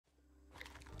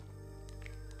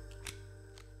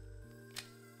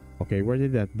Okay, where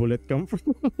did that bullet come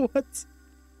from? What?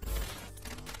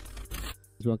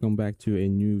 Welcome back to a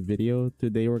new video.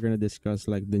 Today we're gonna discuss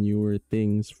like the newer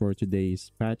things for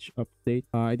today's patch update.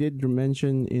 I did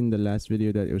mention in the last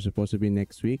video that it was supposed to be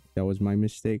next week. That was my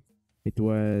mistake. It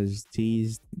was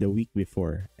teased the week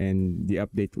before, and the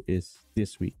update is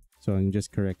this week. So I'm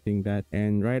just correcting that.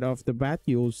 And right off the bat,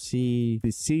 you'll see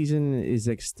the season is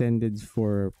extended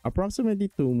for approximately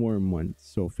 2 more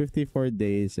months. So 54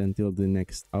 days until the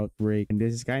next outbreak. And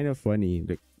this is kind of funny.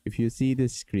 Like, if you see the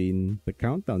screen, the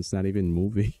countdown's not even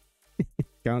moving.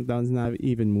 Countdown's not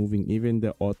even moving. Even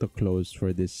the auto close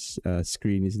for this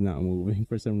screen is not moving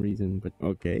for some reason. But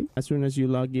okay. As soon as you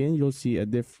log in, you'll see a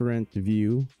different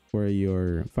view for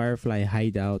your Firefly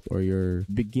hideout or your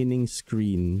beginning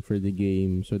screen for the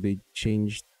game. So they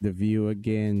changed the view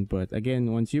again. But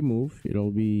again, once you move,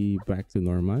 it'll be back to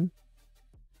normal.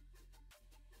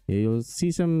 Yeah, you'll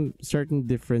see some certain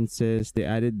differences. They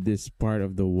added this part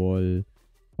of the wall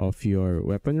of your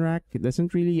weapon rack. It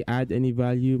doesn't really add any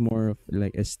value, more of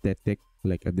like aesthetic,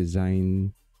 like a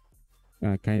design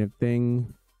kind of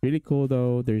thing. Really cool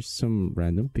though. There's some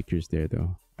random pictures there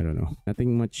though. I don't know,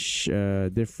 nothing much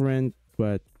different,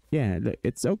 but yeah,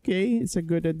 it's okay. It's a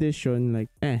good addition. Like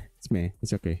it's meh,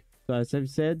 it's okay. So as I've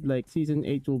said, like season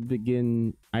 8 will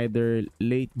begin either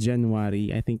late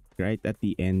January, I think right at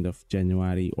the end of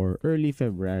January, or early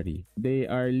February. They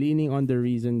are leaning on the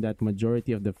reason that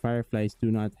majority of the Fireflies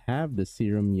do not have the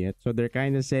serum yet. So they're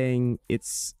kind of saying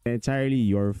it's entirely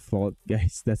your fault,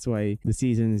 guys. That's why the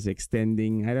season is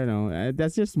extending. I don't know.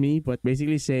 That's just me, but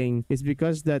basically saying it's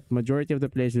because that majority of the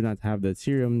players do not have the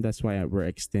serum. That's why we're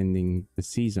extending the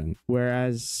season.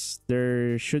 Whereas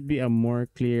there should be a more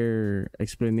clear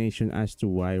explanation as to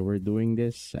why we're doing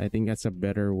this. I think that's a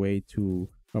better way to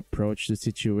approach the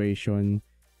situation.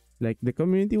 Like, the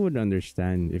community would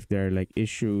understand if there are like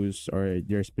issues or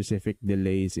there are specific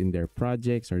delays in their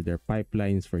projects or their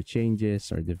pipelines for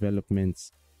changes or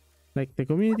developments. Like, the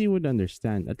community would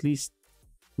understand. At least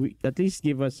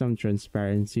give us some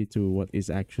transparency to what is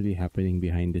actually happening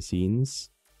behind the scenes.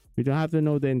 We don't have to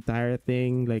know the entire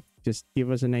thing. Like, just give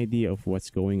us an idea of what's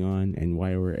going on and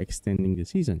why we're extending the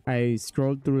season. I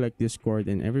scrolled through like Discord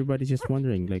and everybody's just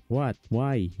wondering like, what?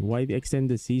 Why they extend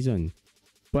the season?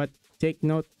 But take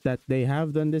note that they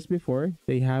have done this before.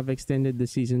 They have extended the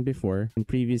season before in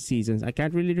previous seasons. I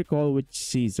can't really recall which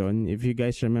season. If you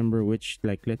guys remember which,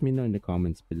 like, let me know in the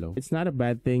comments below. It's not a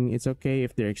bad thing. It's okay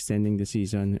if they're extending the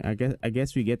season. I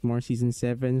guess we get more season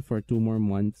 7 for 2 more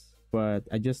months. But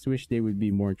I just wish they would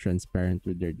be more transparent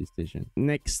with their decision.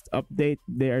 Next update,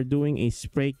 they are doing a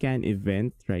spray can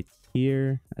event right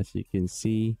here, as you can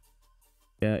see.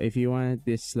 If you want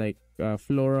this like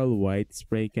floral white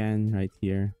spray can right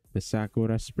here, the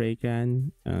Sakura spray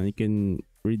can, you can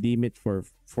redeem it for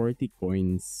 40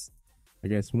 coins. I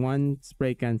guess 1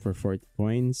 spray can for 40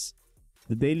 coins.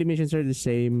 The daily missions are the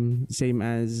same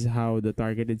as how the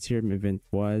targeted serum event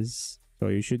was. So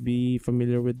you should be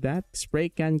familiar with that. Spray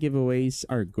can giveaways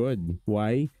are good.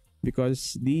 Why?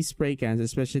 Because these spray cans,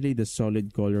 especially the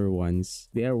solid color ones,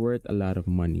 they are worth a lot of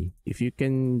money. If you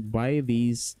can buy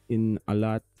these in a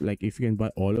lot, like if you can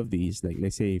buy all of these, like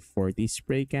let's say 40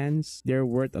 spray cans, they're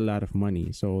worth a lot of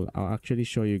money. So I'll actually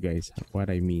show you guys what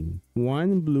I mean.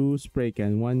 1 blue spray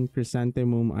can, 1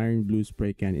 chrysanthemum iron blue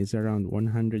spray can is around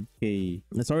 100k.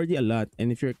 That's already a lot.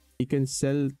 And if you can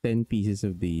sell 10 pieces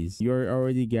of these, you're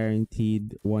already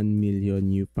guaranteed 1 million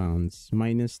new pounds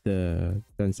minus the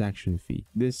transaction fee.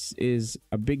 This is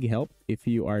a big help if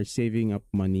you are saving up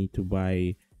money to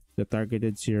buy the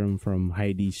targeted serum from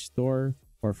Heidi's store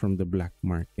or from the black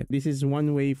market. This is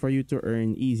one way for you to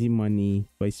earn easy money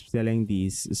by selling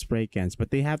these spray cans,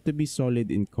 but they have to be solid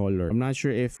in color. I'm not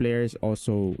sure if players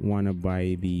also want to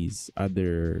buy these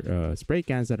other spray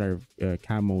cans that are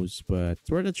camos, but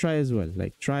it's worth a try as well.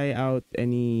 Like, try out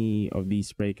any of these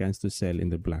spray cans to sell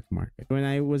in the black market. When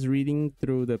I was reading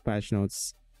through the patch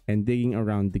notes and digging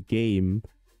around the game,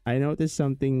 I noticed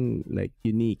something like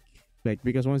unique. Like,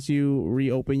 because once you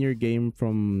reopen your game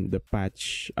from the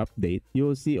patch update,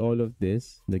 you'll see all of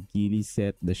this. The Ghillie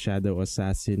set, the Shadow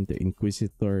Assassin, the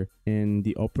Inquisitor, and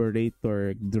the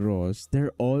Operator draws.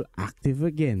 They're all active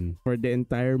again for the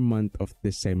entire month of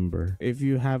December. If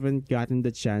you haven't gotten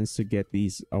the chance to get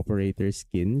these Operator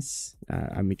skins,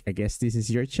 I guess this is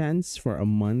your chance for a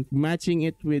month. Matching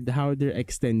it with how they're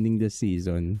extending the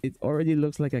season, it already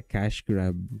looks like a cash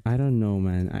grab. I don't know,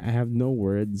 man. I have no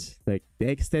words. Like, they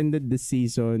extended the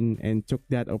season and took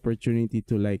that opportunity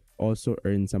to like also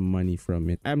earn some money from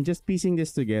it. I'm just piecing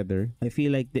this together. I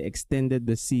feel like they extended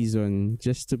the season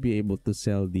just to be able to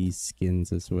sell these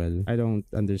skins as well. I don't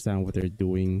understand what they're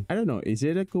doing. I don't know. Is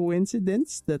it a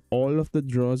coincidence that all of the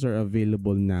draws are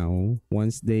available now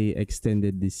once they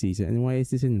extended this season? And why is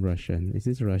this in Russian? Is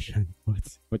this Russian?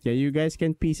 What? But yeah, you guys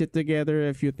can piece it together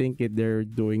if you think they're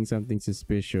doing something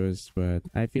suspicious. But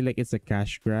I feel like it's a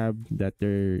cash grab that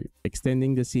they're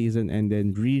extending the season and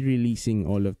then re-releasing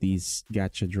all of these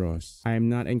gacha draws. I'm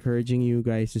not encouraging you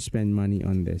guys to spend money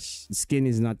on this. Skin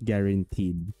is not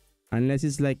guaranteed. Unless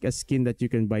it's like a skin that you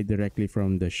can buy directly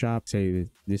from the shop. Say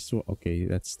this, okay,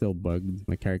 that's still bugged.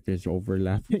 My character is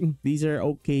overlapping. These are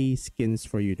okay skins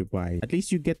for you to buy. At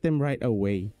least you get them right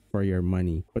away for your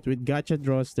money. But with gacha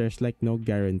draws, there's like no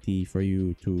guarantee for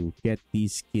you to get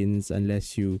these skins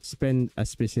unless you spend a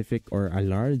specific or a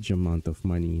large amount of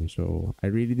money. So I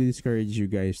really discourage you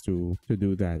guys to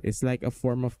do that. It's like a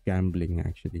form of gambling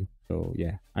actually. So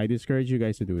yeah, I discourage you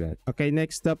guys to do that. Okay,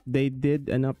 next up, they did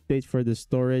an update for the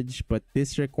storage, but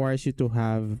this requires you to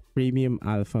have premium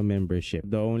alpha membership.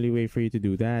 The only way for you to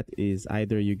do that is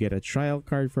either you get a trial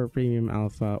card for premium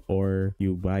alpha or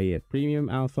you buy it. Premium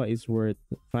alpha is worth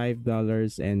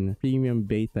 $5 and premium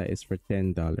beta is for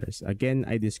 $10. Again,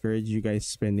 I discourage you guys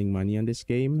spending money on this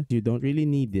game. You don't really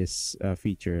need this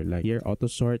feature. Like here, auto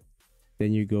sort.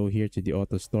 Then you go here to the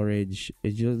auto storage.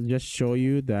 It just show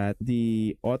you that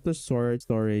the auto sort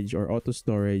storage or auto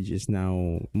storage is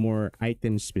now more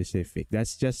item specific.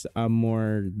 That's just a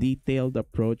more detailed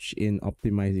approach in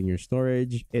optimizing your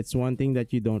storage. It's one thing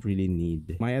that you don't really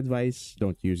need. My advice,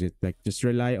 don't use it. Like, just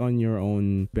rely on your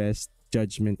own best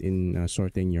judgment in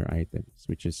sorting your items,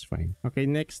 which is fine. Okay,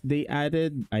 next they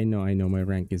added, I know my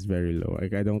rank is very low.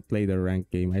 Like, I don't play the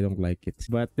rank game. I don't like it.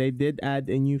 But they did add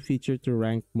a new feature to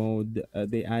rank mode.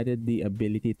 They added the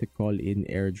ability to call in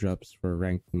airdrops for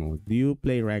rank mode. Do you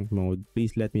play rank mode?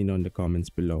 Please let me know in the comments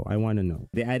below. I want to know.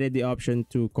 They added the option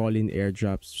to call in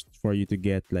airdrops for you to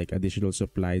get like additional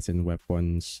supplies and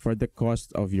weapons for the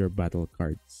cost of your battle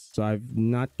cards. So I'm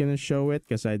not gonna show it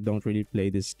because I don't really play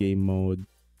this game mode,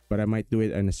 but I might do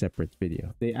it in a separate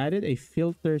video. They added a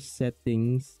filter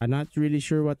settings. I'm not really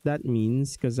sure what that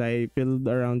means because I fiddled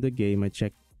around the game. I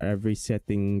checked every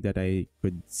setting that I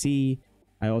could see.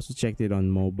 I also checked it on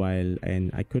mobile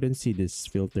and I couldn't see this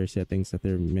filter settings that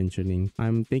they're mentioning.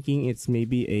 I'm thinking it's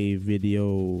maybe a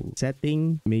video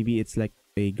setting. Maybe it's like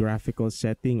a graphical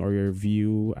setting or your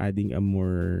view, adding a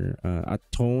more a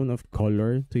tone of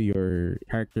color to your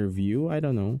character view. I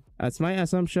don't know. That's my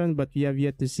assumption, but we have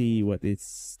yet to see what it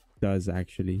does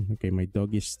actually. Okay, my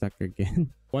dog is stuck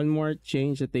again. One more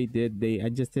change that they did, they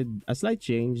adjusted a slight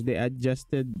change. They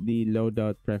adjusted the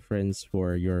loadout preference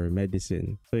for your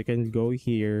medicine. So you can go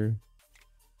here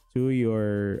to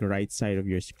your right side of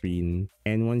your screen,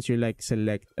 and once you like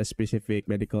select a specific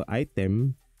medical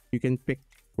item, you can pick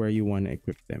where you want to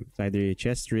equip them. It's either your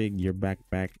chest rig, your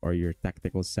backpack, or your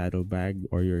tactical saddlebag,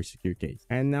 or your secure case.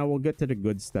 And now we'll get to the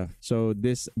good stuff. So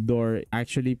this door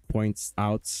actually points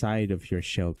outside of your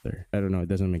shelter. I don't know, it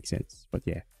doesn't make sense, but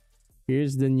yeah.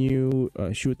 Here's the new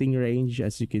shooting range.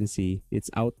 As you can see, it's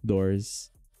outdoors.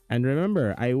 And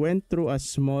remember, I went through a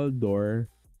small door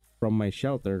from my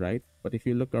shelter, right? But if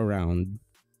you look around,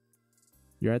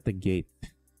 you're at the gate.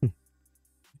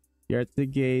 You're at the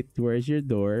gate. Where's your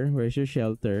door? Where's your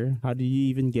shelter? How do you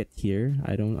even get here?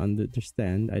 I don't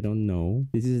understand. I don't know.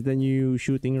 This is the new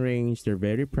shooting range. They're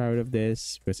very proud of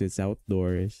this because it's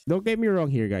outdoors. Don't get me wrong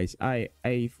here, guys. I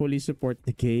fully support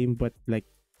the game, but like,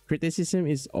 criticism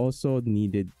is also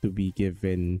needed to be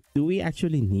given. Do we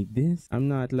actually need this? I'm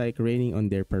not like raining on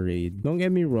their parade. Don't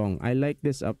get me wrong. I like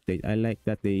this update. I like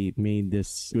that they made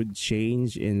this good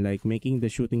change in like making the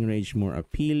shooting range more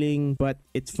appealing, but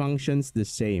it functions the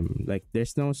same. Like,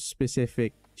 there's no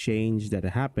specific change that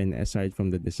happened aside from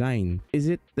the design. Is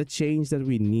it the change that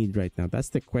we need right now? That's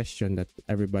the question that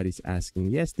everybody's asking.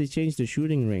 Yes, they changed the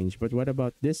shooting range, but what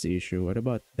about this issue? What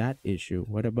about that issue?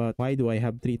 What about why do I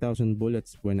have 3,000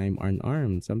 bullets when I'm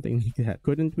unarmed? Something like that.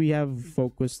 Couldn't we have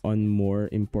focused on more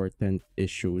important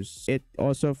issues? It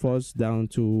also falls down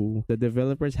to the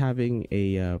developers having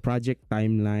a project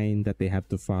timeline that they have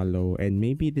to follow, and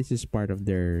maybe this is part of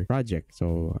their project.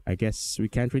 So I guess we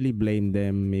can't really blame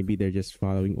them. Maybe they're just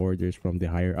following orders from the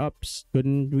higher ups.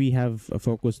 Couldn't we have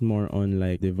focused more on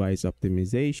like device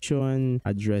optimization,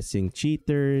 addressing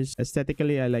cheaters?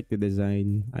 Aesthetically, I like the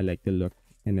design. I like the look.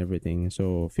 and everything.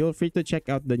 So feel free to check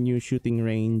out the new shooting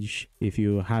range if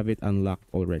you have it unlocked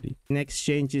already. Next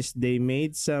change is they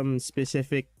made some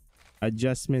specific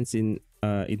adjustments in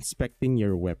inspecting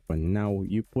your weapon. Now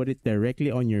you put it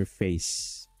directly on your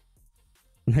face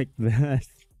like that.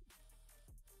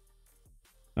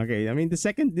 Okay, I mean this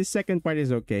second part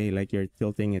is okay, like you're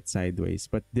tilting it sideways,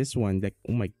 but this one, like,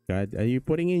 oh my god, are you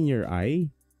putting in your eye?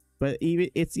 But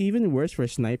it's even worse for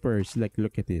snipers. Like,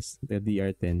 look at this, the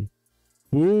DR10.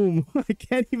 Boom! I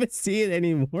can't even see it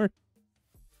anymore.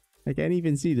 I can't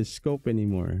even see the scope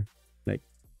anymore. Like,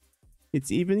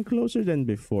 it's even closer than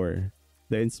before.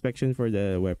 The inspection for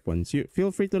the weapons. You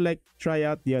feel free to like try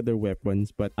out the other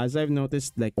weapons, but as I've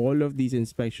noticed, like all of these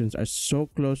inspections are so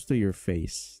close to your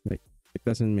face. Like, it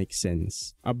doesn't make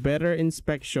sense. A better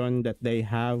inspection that they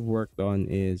have worked on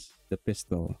is the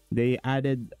pistol. They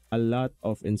added a lot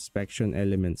of inspection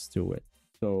elements to it.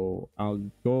 So I'll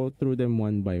go through them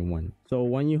one by one. So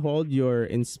when you hold your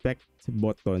inspect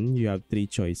button, you have three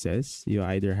choices. You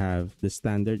either have the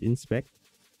standard inspect,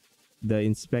 the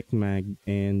inspect mag,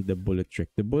 and the bullet trick.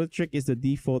 The bullet trick is the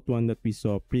default one that we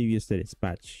saw previous to this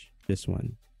patch. This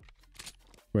one,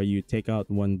 where you take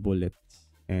out one bullet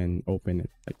and open it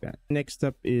like that. Next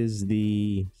up is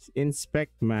the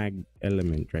inspect mag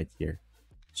element right here.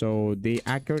 So they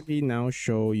accurately now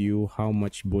show you how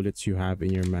much bullets you have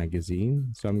in your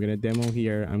magazine. So I'm gonna demo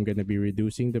here. I'm gonna be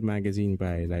reducing the magazine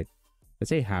by, like, let's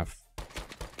say half.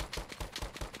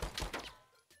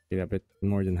 A bit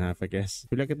more than half, I guess.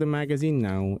 If you look at the magazine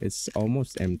now, it's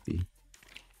almost empty.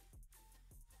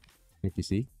 Like, you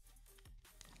see?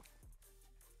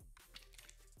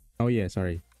 Oh yeah,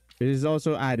 sorry. This is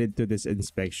also added to this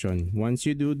inspection. Once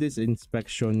you do this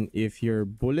inspection, if your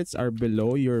bullets are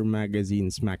below your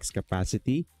magazine's max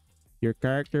capacity, your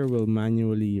character will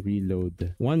manually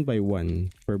reload one by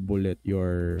one per bullet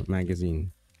your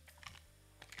magazine.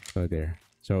 So there.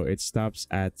 So it stops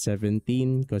at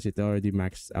 17 because it already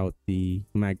maxed out the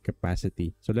mag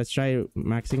capacity. So let's try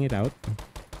maxing it out.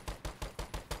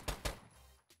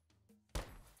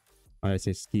 Let's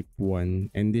say skip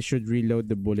one. And this should reload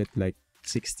the bullet like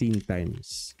 16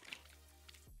 times.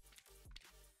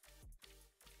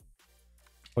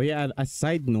 Oh yeah, a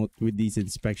side note with these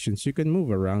inspections, you can move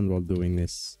around while doing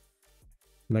this.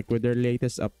 Like with their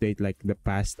latest update, like the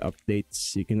past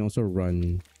updates, you can also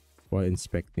run while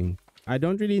inspecting. I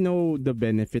don't really know the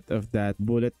benefit of that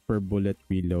bullet per bullet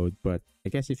reload, but I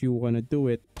guess if you want to do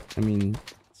it, I mean,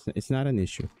 it's not an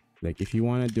issue. Like if you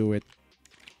want to do it,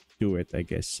 I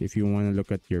guess. If you want to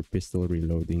look at your pistol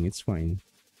reloading, it's fine.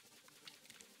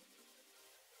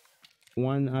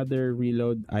 One other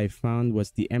reload I found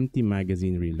was the empty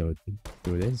magazine reload.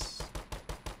 Do this.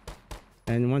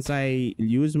 And once I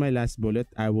use my last bullet,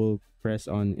 I will press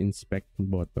on inspect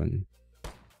button.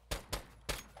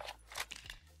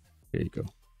 There you go.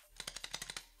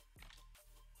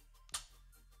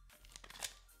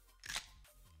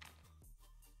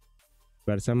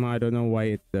 But somehow I don't know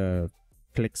why it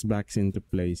clicks back into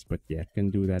place, but yeah, can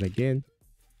do that again.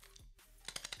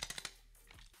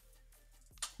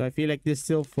 So I feel like this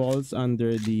still falls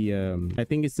under the I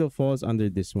think it still falls under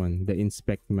this one, the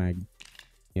inspect mag.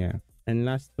 Yeah. And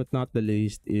last but not the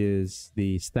least is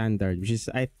the standard, which is,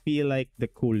 I feel like, the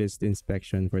coolest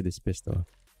inspection for this pistol.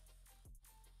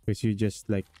 Because you just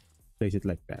like place it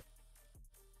like that.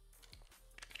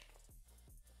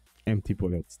 Empty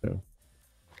bullets though.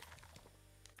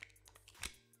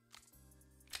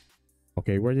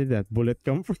 Okay, where did that bullet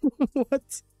come from?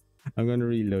 What? I'm gonna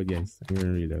reload, guys. I'm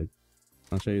gonna reload.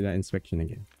 I'll show you that inspection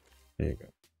again. There you go.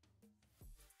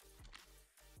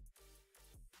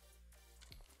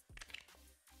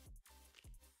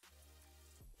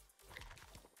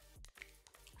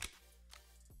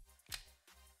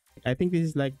 I think this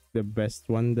is like the best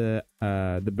one, the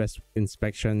best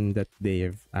inspection that they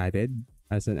have added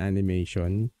as an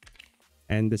animation.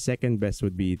 And the second best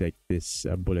would be like this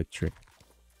bullet trick.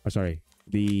 Oh, sorry,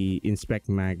 the inspect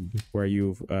mag, where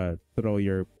you throw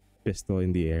your pistol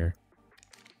in the air.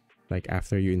 Like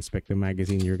after you inspect the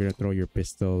magazine, you're gonna throw your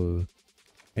pistol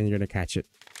and you're gonna catch it.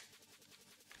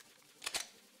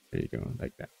 There you go,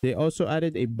 like that. They also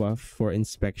added a buff for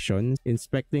inspection.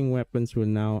 Inspecting weapons will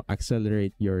now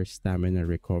accelerate your stamina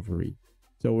recovery.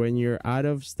 So when you're out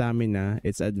of stamina,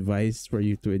 it's advised for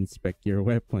you to inspect your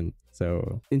weapon.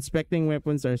 So inspecting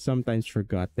weapons are sometimes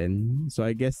forgotten. So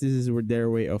I guess this is their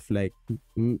way of like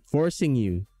forcing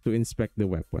you to inspect the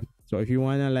weapon. So if you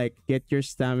want to like get your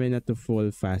stamina to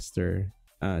full faster,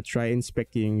 try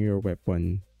inspecting your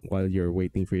weapon while you're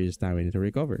waiting for your stamina to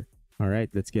recover. All right,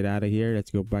 let's get out of here. Let's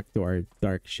go back to our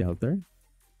dark shelter.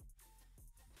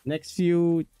 Next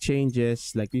few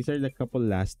changes, like these are the couple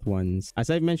last ones. As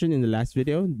I mentioned in the last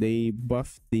video, they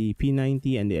buffed the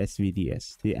P90 and the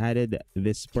SVDS. They added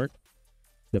this perk,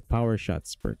 the power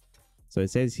shots perk. So it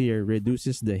says here,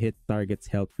 reduces the hit target's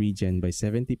health regen by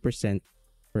 70%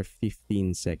 for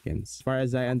 15 seconds. As far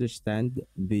as I understand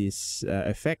this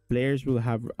effect, players will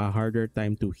have a harder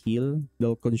time to heal.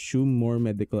 They'll consume more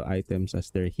medical items as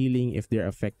they're healing if they're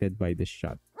affected by the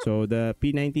shot. So the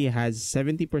P90 has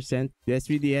 70%. The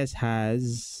SVDS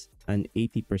has an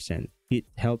 80% hit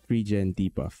health regen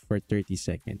debuff for 30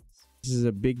 seconds. This is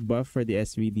a big buff for the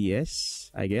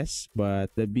SVDS, I guess,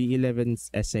 but the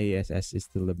B11's SASS is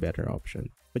still a better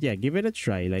option. But yeah, give it a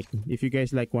try. Like, if you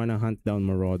guys like wanna hunt down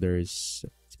marauders,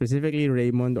 specifically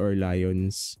Raymond or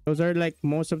Lions, those are like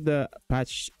most of the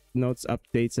patch notes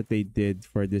updates that they did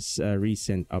for this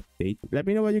recent update. Let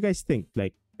me know what you guys think.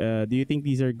 Like, do you think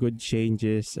these are good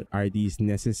changes? Are these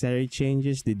necessary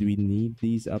changes? Did we need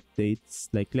these updates?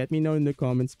 Like, let me know in the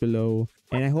comments below.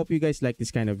 And I hope you guys like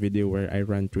this kind of video where I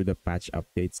run through the patch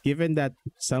updates. Given that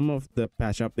some of the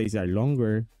patch updates are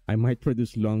longer, I might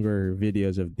produce longer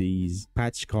videos of these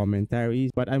patch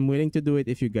commentaries, but I'm willing to do it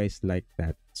if you guys like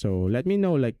that. So let me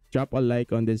know, like, drop a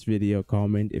like on this video,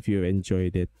 comment if you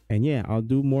enjoyed it. And yeah, I'll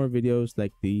do more videos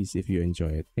like these if you enjoy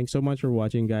it. Thanks so much for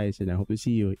watching, guys, and I hope to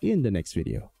see you in the next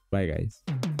video. Bye, guys.